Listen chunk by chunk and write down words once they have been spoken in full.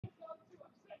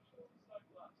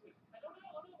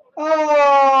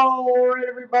All right,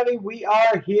 everybody, we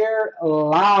are here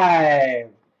live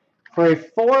for a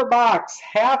 4-box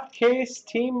half case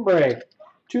team break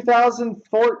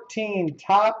 2014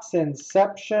 Topps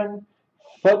Inception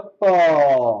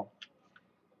Football.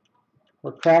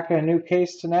 We're cracking a new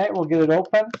case tonight. We'll get it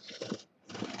open,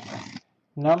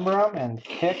 number them, and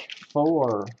pick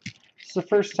 4. It's the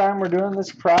first time we're doing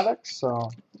this product, so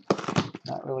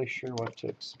not really sure what to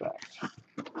expect.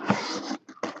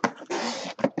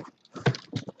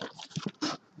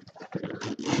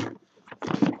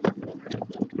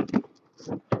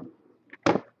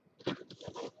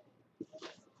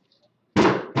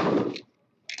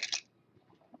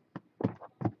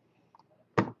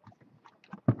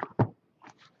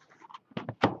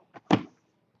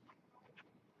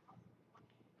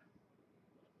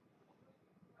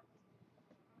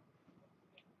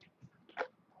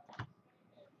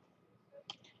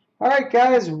 All right,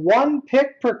 guys, 1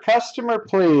 pick per customer,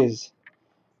 please.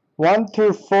 1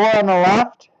 through 4 on the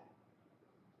left,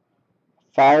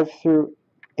 5 through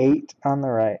 8 on the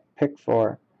right. Pick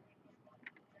 4.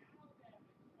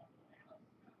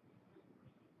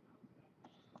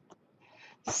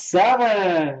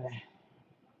 Seven.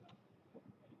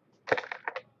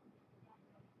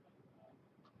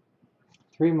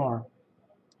 Three more.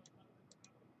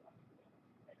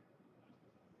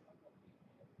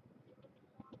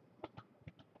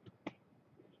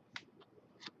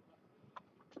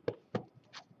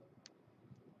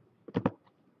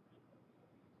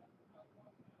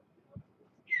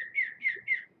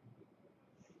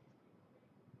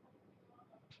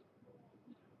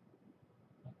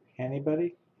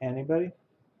 Anybody? Anybody?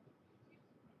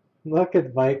 Look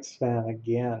at Vikes fan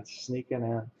again, sneaking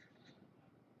in.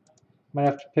 Might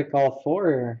have to pick all 4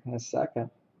 here in a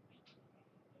second.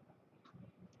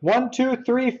 1, 2,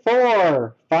 3,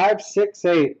 4, 5, 6,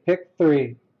 8. Pick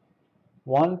 3.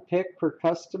 1 pick per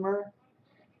customer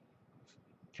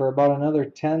for about another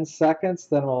 10 seconds.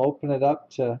 Then we'll open it up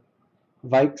to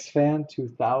Vikes fan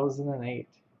 2008.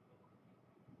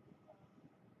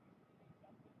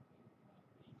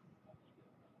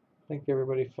 I think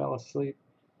everybody fell asleep.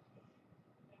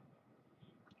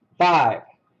 5,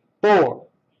 4,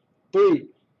 3,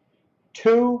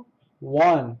 2,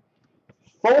 1.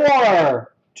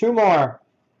 4. 2 more.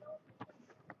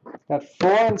 Got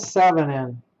 4 and 7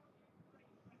 in.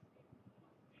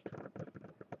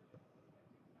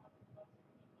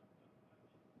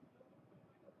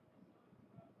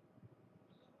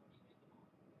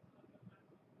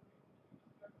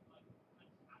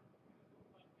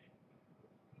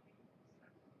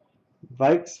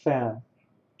 Vikes fan.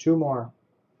 2 more.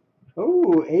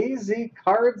 Ooh, AZ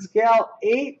Cards Gal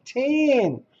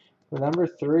 18. Number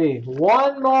 3.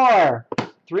 1 more.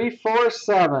 3, 4,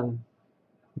 7.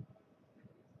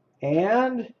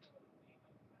 And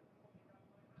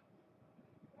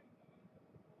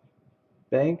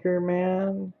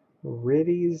Bankerman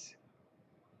Riddles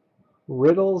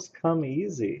come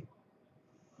easy.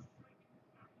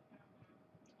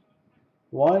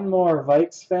 1 more.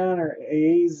 Vikes fan or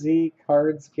AZ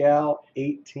Cards Gal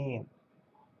 18.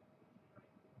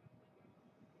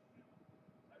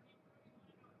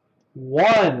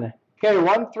 One. Okay,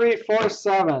 1, 3, 4,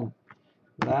 7.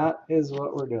 That is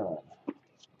what we're doing.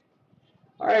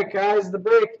 All right, guys, the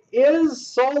break is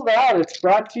sold out. It's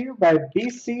brought to you by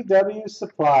BCW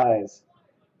Supplies.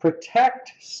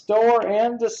 Protect, store,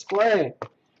 and display.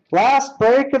 Last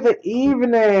break of the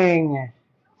evening.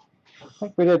 I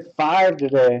think we did 5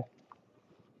 today,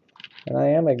 and I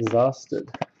am exhausted.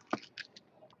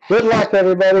 Good luck,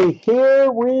 everybody.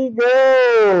 Here we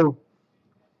go.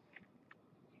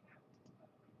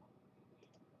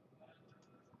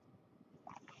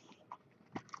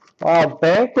 Wow,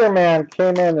 Bankerman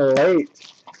came in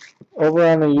late over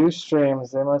on the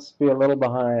Ustreams. They must be a little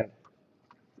behind.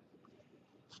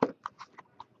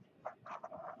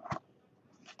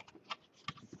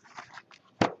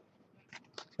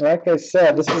 Like I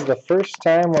said, this is the first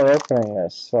time we're opening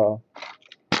this, so.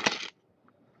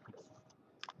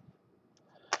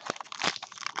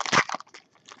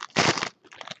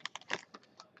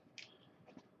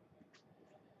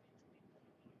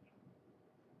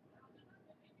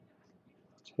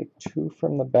 Take 2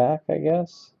 from the back, I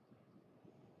guess.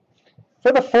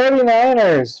 For the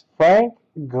 49ers, Frank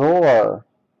Gore.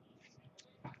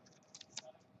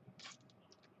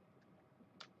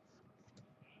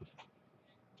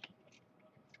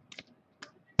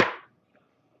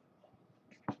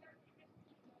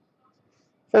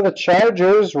 For the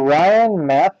Chargers, Ryan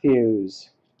Matthews.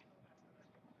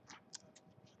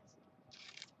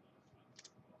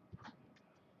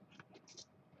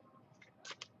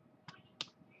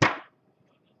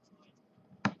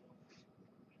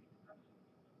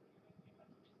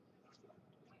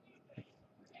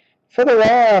 For the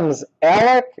Rams,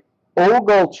 Alec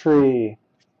Ogletree.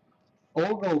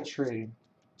 Ogletree.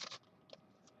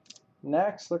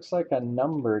 Next, looks like a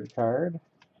numbered card.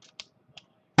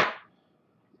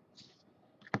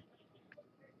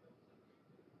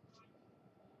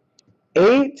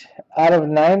 #8 out of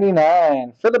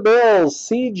 99. For the Bills,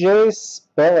 C.J.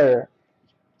 Spiller.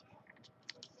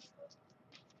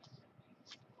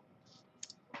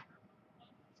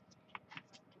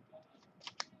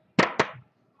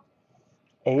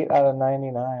 #8 out of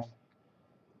 99.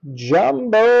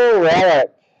 Jumbo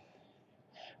Relic.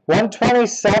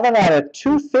 127 out of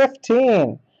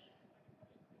 215.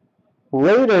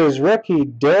 Raiders rookie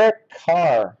Derek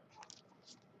Carr.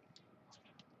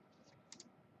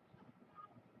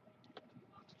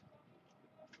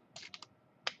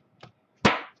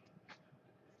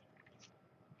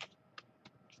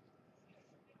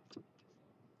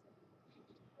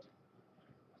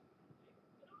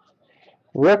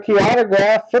 Rookie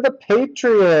autograph for the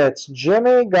Patriots,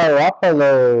 Jimmy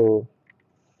Garoppolo.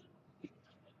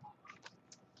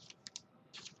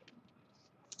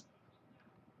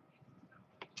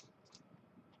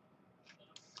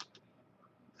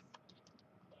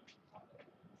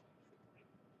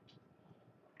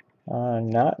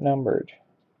 Not numbered.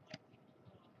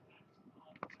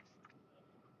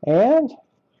 And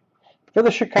for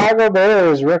the Chicago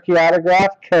Bears, rookie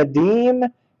autograph,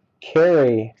 Kadeem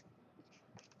Carey.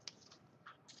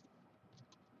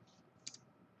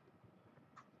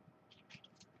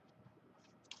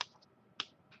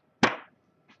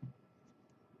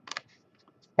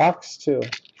 Box 2.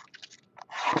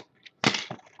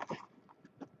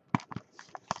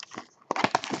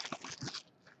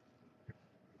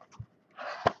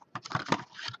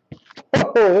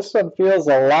 Oh, this one feels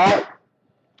a lot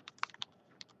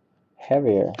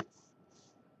heavier.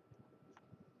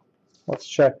 Let's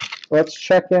check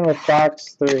in with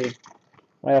box 3.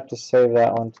 I have to save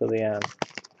that one to the end.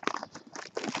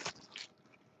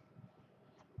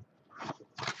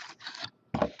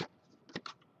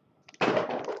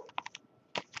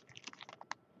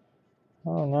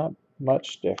 Oh, not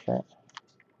much different.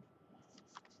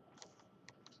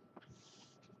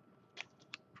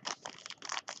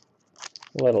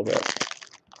 A little bit.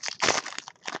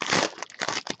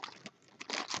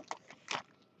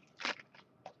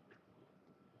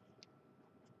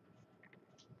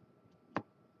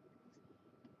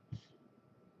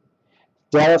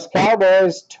 Dallas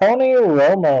Cowboys, Tony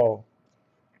Romo.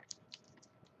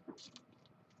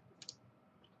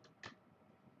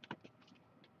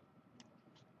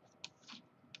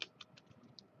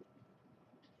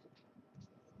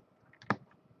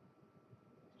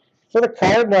 For the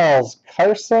Cardinals,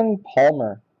 Carson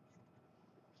Palmer.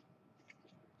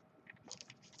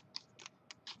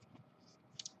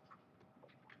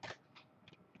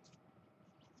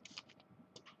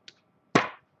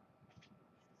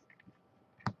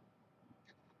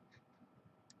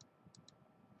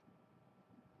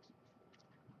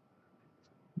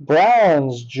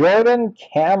 Browns, Jordan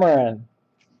Cameron.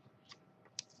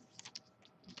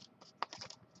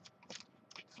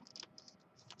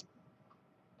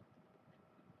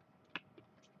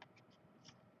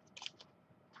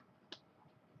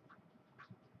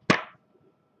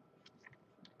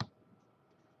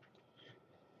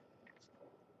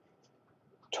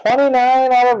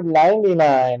 #29 out of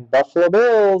 99. Buffalo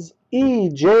Bills,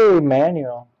 E.J.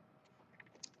 Manuel.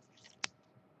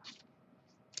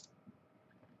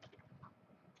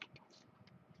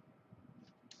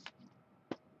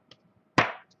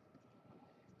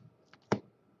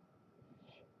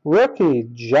 Rookie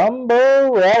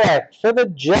Jumbo Relic for the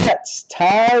Jets,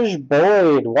 Taj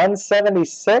Boyd,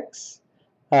 176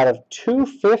 out of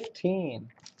 215.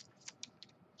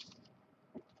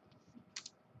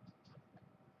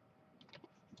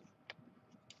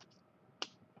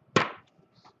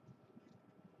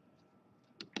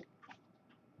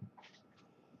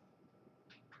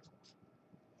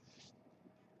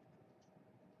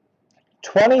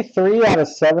 #23 out of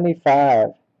 75.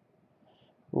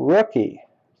 Rookie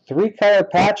 3-color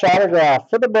patch autograph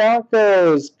for the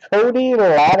Broncos, Cody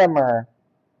Latimer.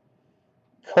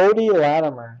 Cody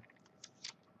Latimer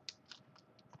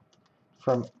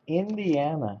from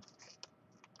Indiana.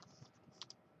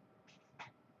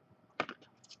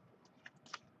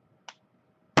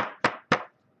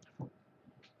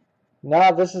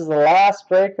 Now this is the last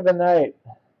break of the night.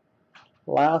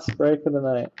 Last break of the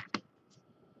night.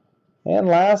 And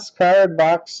last card,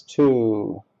 box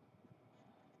 2.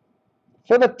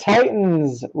 For the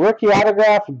Titans, rookie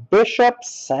autograph, Bishop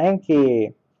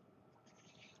Sankey.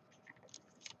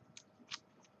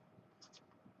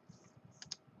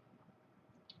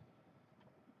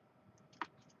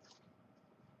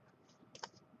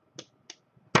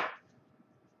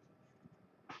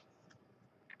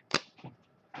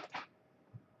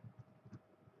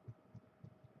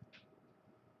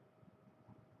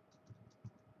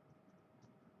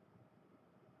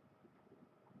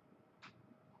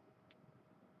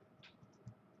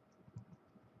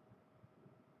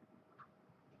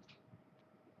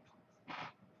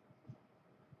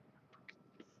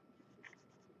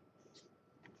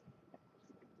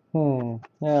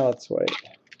 Yeah, let's wait.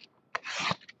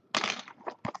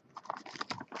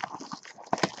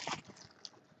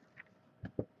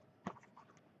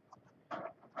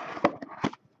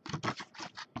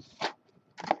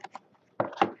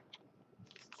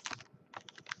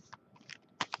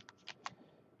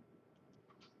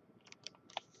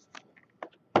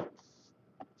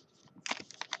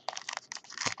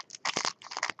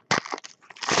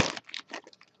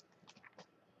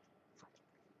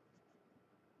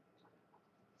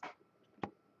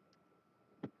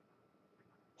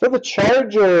 For the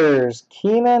Chargers,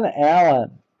 Keenan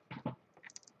Allen.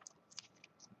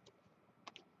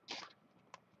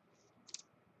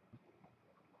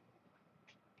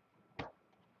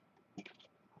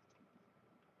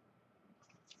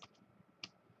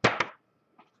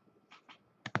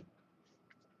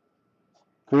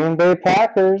 Green Bay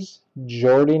Packers,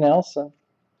 Jordy Nelson.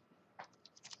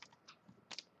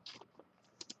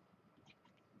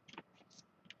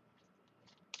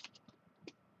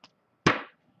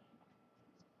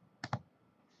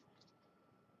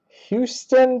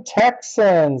 Houston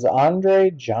Texans, Andre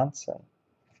Johnson.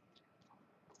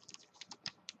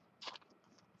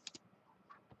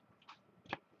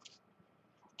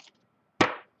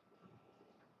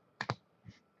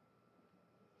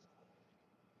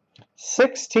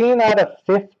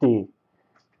 /50.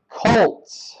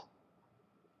 Colts,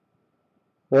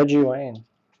 Reggie Wayne.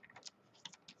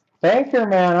 Banker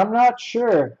man, I'm not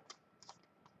sure.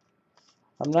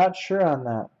 I'm not sure on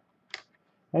that.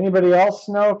 Anybody else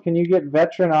know? Can you get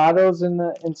veteran autos in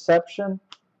the Inception?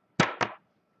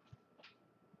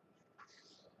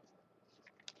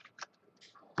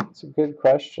 That's a good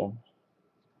question.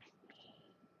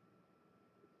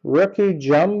 Rookie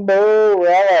Jumbo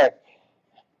Relic.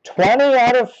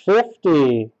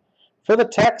 20/50. For the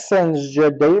Texans,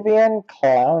 Jadeveon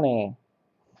Clowney.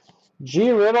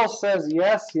 G. Riddle says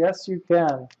yes, yes you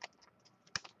can.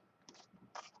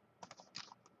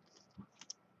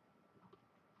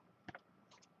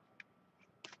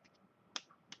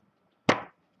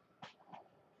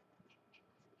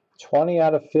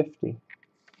 $20/50.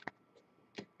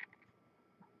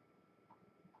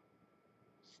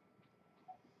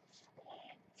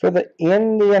 For the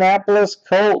Indianapolis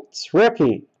Colts,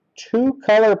 rookie,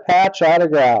 2-color patch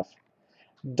autograph,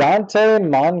 Dante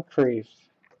Moncrief.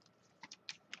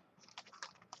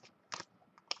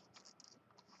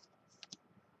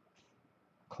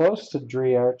 Close to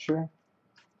Dree Archer.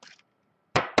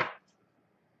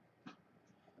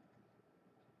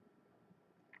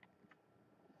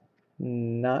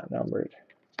 Not numbered.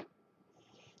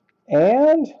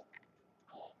 And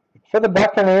for the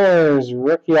Buccaneers,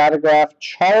 rookie autograph,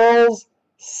 Charles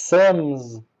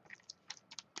Sims.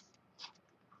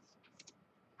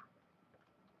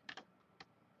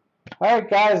 All right,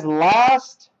 guys,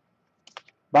 last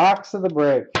box of the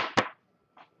break.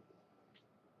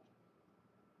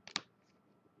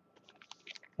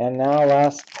 And now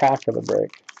last pack of the break.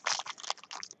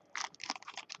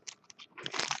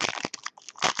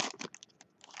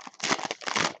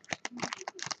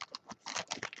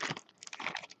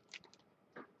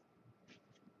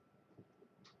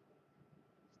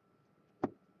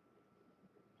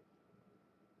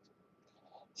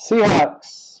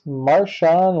 Seahawks,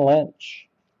 Marshawn Lynch.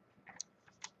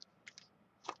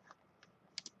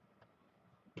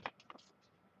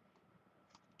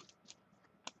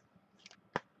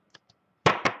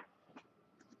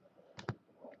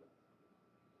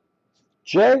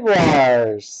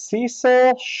 Jaguars,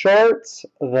 Cecil Shorts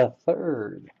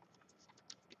III.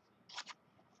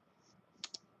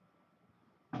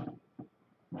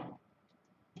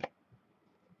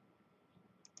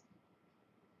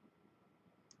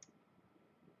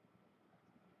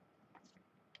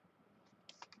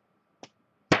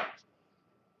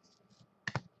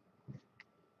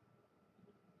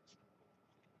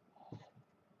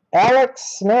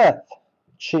 Alex Smith,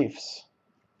 Chiefs.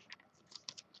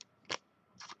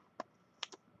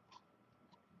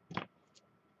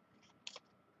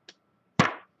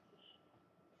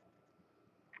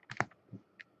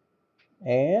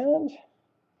 And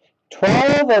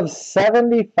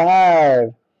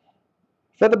 12/75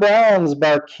 for the Browns,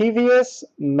 Barkevious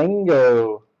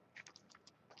Mingo.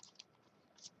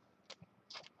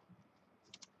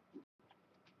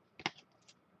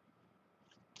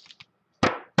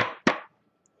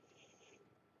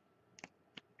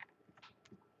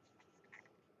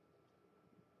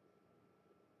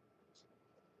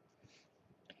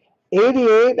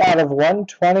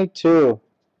 /122.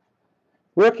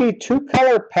 Rookie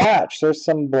 2-color patch. There's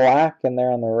some black in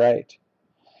there on the right.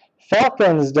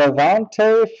 Falcons,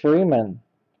 Devontae Freeman.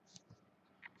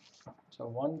 So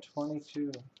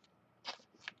 122.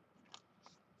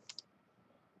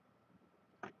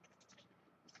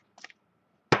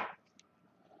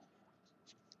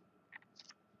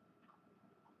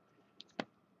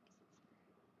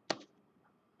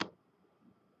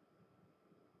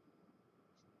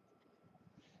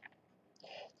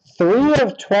 3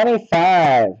 of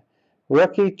 25.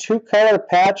 Rookie 2-color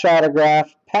patch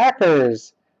autograph,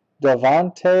 Packers,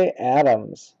 Davante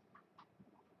Adams.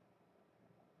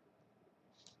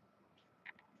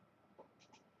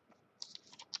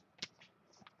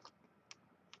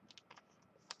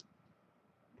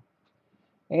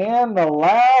 And the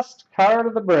last card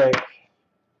of the break.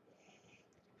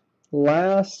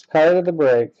 Last card of the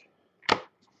break.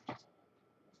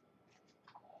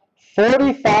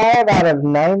 45 out of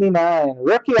 99.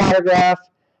 Rookie autograph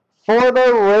for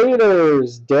the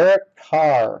Raiders, Derek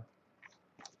Carr.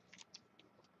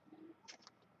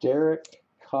 Derek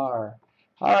Carr.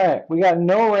 All right, we got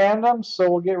no randoms,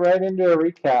 so we'll get right into a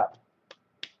recap.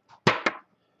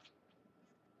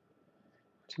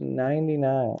 To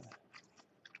 99.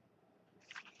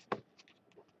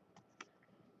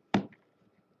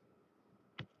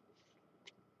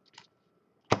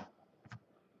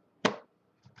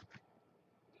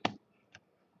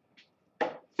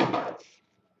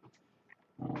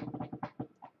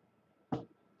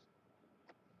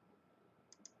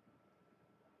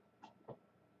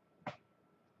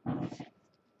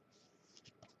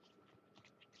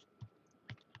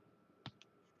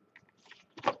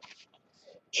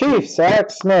 Chiefs,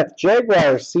 Alex Smith.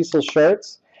 Jaguars, Cecil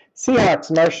Shorts. Seahawks,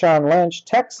 Marshawn Lynch.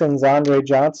 Texans, Andre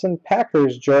Johnson.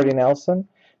 Packers, Jordy Nelson.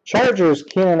 Chargers,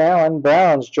 Keenan Allen.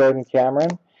 Browns, Jordan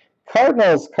Cameron.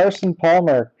 Cardinals, Carson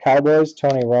Palmer. Cowboys,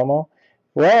 Tony Romo.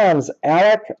 Rams,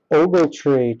 Alec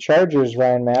Ogletree. Chargers,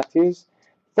 Ryan Matthews.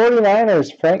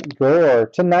 49ers, Frank Gore.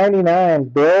 To 99,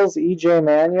 Bills, E.J.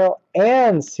 Manuel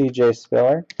and C.J.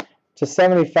 Spiller. To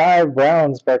 75,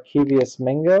 Browns, Barkevius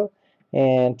Mingo.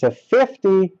 And to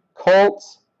 50,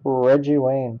 Colts, Reggie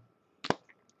Wayne.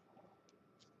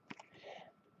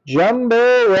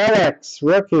 Jumbo Relics,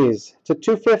 rookies. To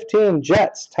 215,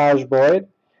 Jets, Taj Boyd.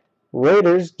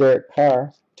 Raiders, Derek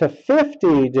Carr. To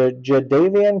 50,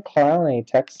 Jadeveon Clowney,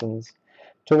 Texans.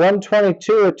 To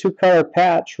 122, a 2-color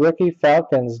patch, rookie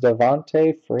Falcons,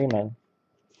 Devontae Freeman.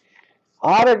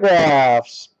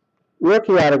 Autographs,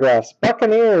 rookie autographs.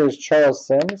 Buccaneers, Charles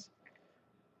Sims.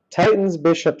 Titans,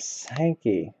 Bishop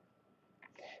Sankey.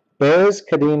 Bears,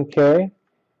 Kadeem Carey.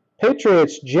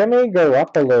 Patriots, Jimmy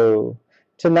Garoppolo.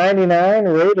 To 99,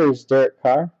 Raiders, Derek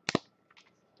Carr.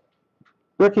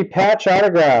 Rookie patch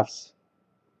autographs.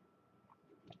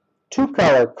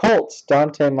 2-color, Colts,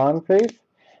 Dante Moncrief.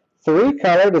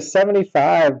 3-color to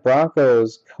 75,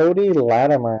 Broncos, Cody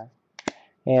Latimer.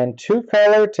 And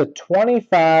 2-color to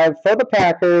 25 for the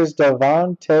Packers,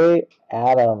 Davante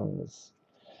Adams.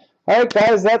 All right,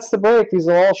 guys, that's the break. These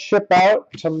will all ship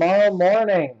out tomorrow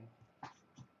morning.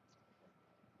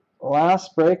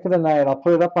 Last break of the night. I'll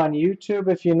put it up on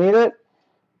YouTube if you need it.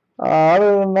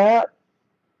 Other than that,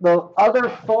 the other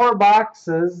 4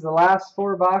 boxes, the last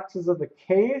 4 boxes of the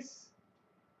case,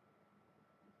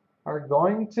 are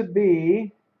going to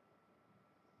be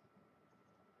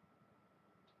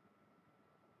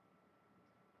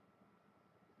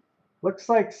looks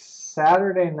like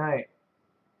Saturday night.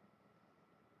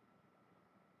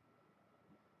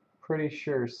 Pretty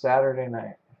sure Saturday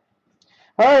night.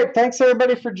 All right, thanks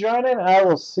everybody for joining. I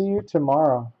will see you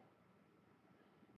tomorrow.